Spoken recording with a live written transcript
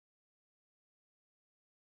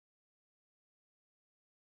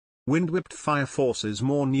Wind-whipped fire forces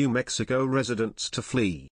more New Mexico residents to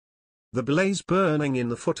flee. The blaze burning in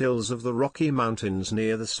the foothills of the Rocky Mountains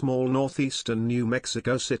near the small northeastern New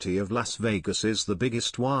Mexico city of Las Vegas is the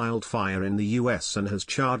biggest wildfire in the U.S. and has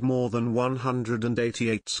charred more than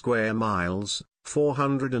 188 square miles,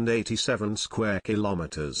 487 square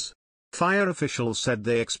kilometers. Fire officials said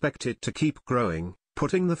they expect it to keep growing,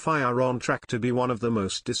 putting the fire on track to be one of the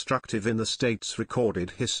most destructive in the state's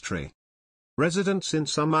recorded history. Residents in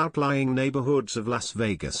some outlying neighborhoods of Las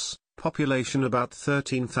Vegas, population about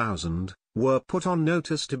 13,000, were put on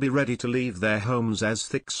notice to be ready to leave their homes as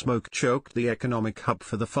thick smoke choked the economic hub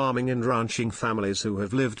for the farming and ranching families who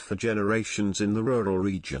have lived for generations in the rural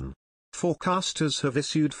region. Forecasters have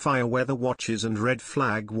issued fire weather watches and red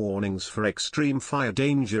flag warnings for extreme fire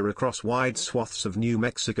danger across wide swaths of New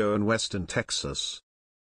Mexico and western Texas.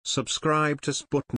 Subscribe to Sputnik.